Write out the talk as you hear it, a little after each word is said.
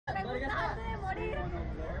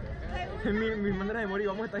Mi manera de morir,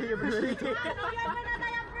 vamos a estar ahí de primerito.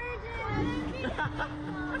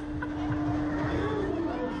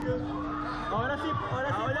 Ahora sí puedo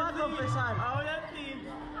confesar. Ahora sí.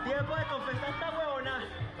 Tiempo de confesar esta huevona.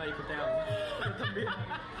 Marico, te amo. Yo también.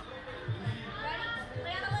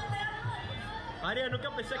 María, nunca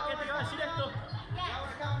pensé que te iba a decir esto.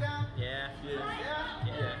 Yeah.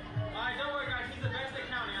 Alright, don't worry guys, he's the best at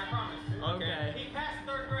counting, I promise. Okay. He passed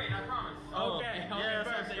 3rd grade, I promise. Okay. Yeah, that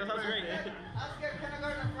sounds great. I'll skip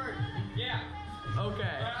kindergarten first. Yeah.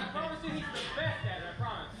 Okay. But I promise you he's the best at it, I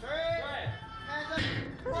promise. Go ahead. Hands up.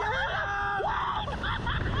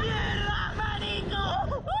 ¡Mierda, marico!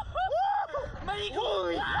 ¡Marico!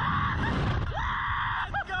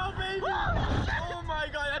 Let's go, baby! Oh my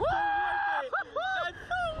god, that's so worth it! That's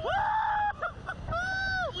so worth it!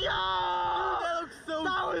 Yo! Dude, that looks so that sick!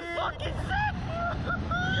 That was fucking sick!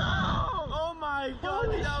 Yo! Oh my god,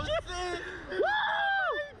 holy that was sick!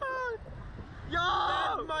 Yo!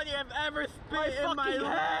 Best money I've ever spent in my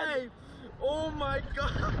life! Oh my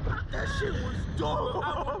god! That shit was dope! I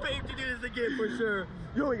will pay to do this again for sure.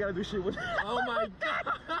 Yo, we gotta do shit with it. Oh my god!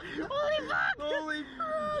 Holy fuck! Holy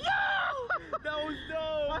fuck! Yo! That was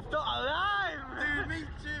dope! I felt alive! Dude, me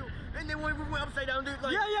too! And then when we went upside down, dude,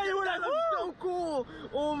 like, yeah, you were like, so cool!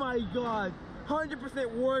 Oh my god!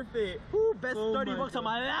 100% worth it! Ooh, best 30 bucks of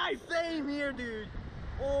my life! Same here, dude!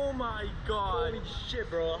 Oh my god! Holy shit,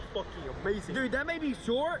 bro! That's fucking amazing! Dude, that may be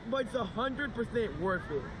short, but it's 100% worth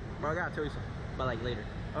it. Bro, I gotta tell you something. But like later.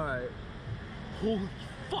 Alright. Holy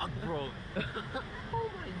fuck, bro. Oh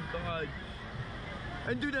my god.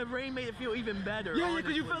 And dude, that rain made it feel even better. Yeah,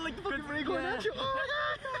 because you felt like the fucking rain going at you. Oh my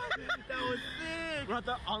god. That was sick. Bro,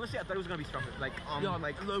 honestly, I thought it was gonna be stronger. Like, yo,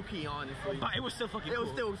 like low key, honestly. But it was still fucking cool. It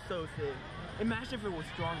was still so sick. Imagine if it was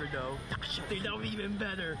stronger though. Dude, that would be even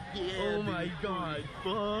better. Yeah. Oh my god.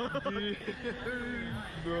 Fuck. Dude.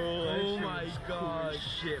 Bro. Oh my god. Cool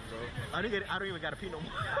shit, bro. I don't even gotta pee no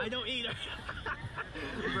more. I don't either.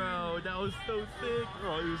 Bro, that was so sick.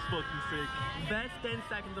 Oh, it was fucking sick. Best 10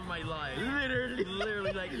 seconds of my life.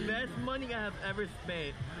 Literally, like best money I have ever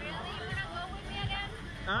spent. Really? You wanna go with me again?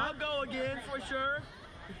 I'll go again for sure.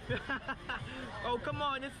 Oh, come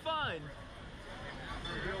on, it's fun.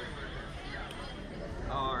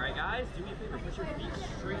 Alright guys, do me a favor, put your feet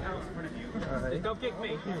straight out in front of you. Alright. Don't kick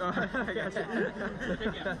me. I got you.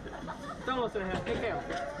 Don't listen to him, kick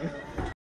him.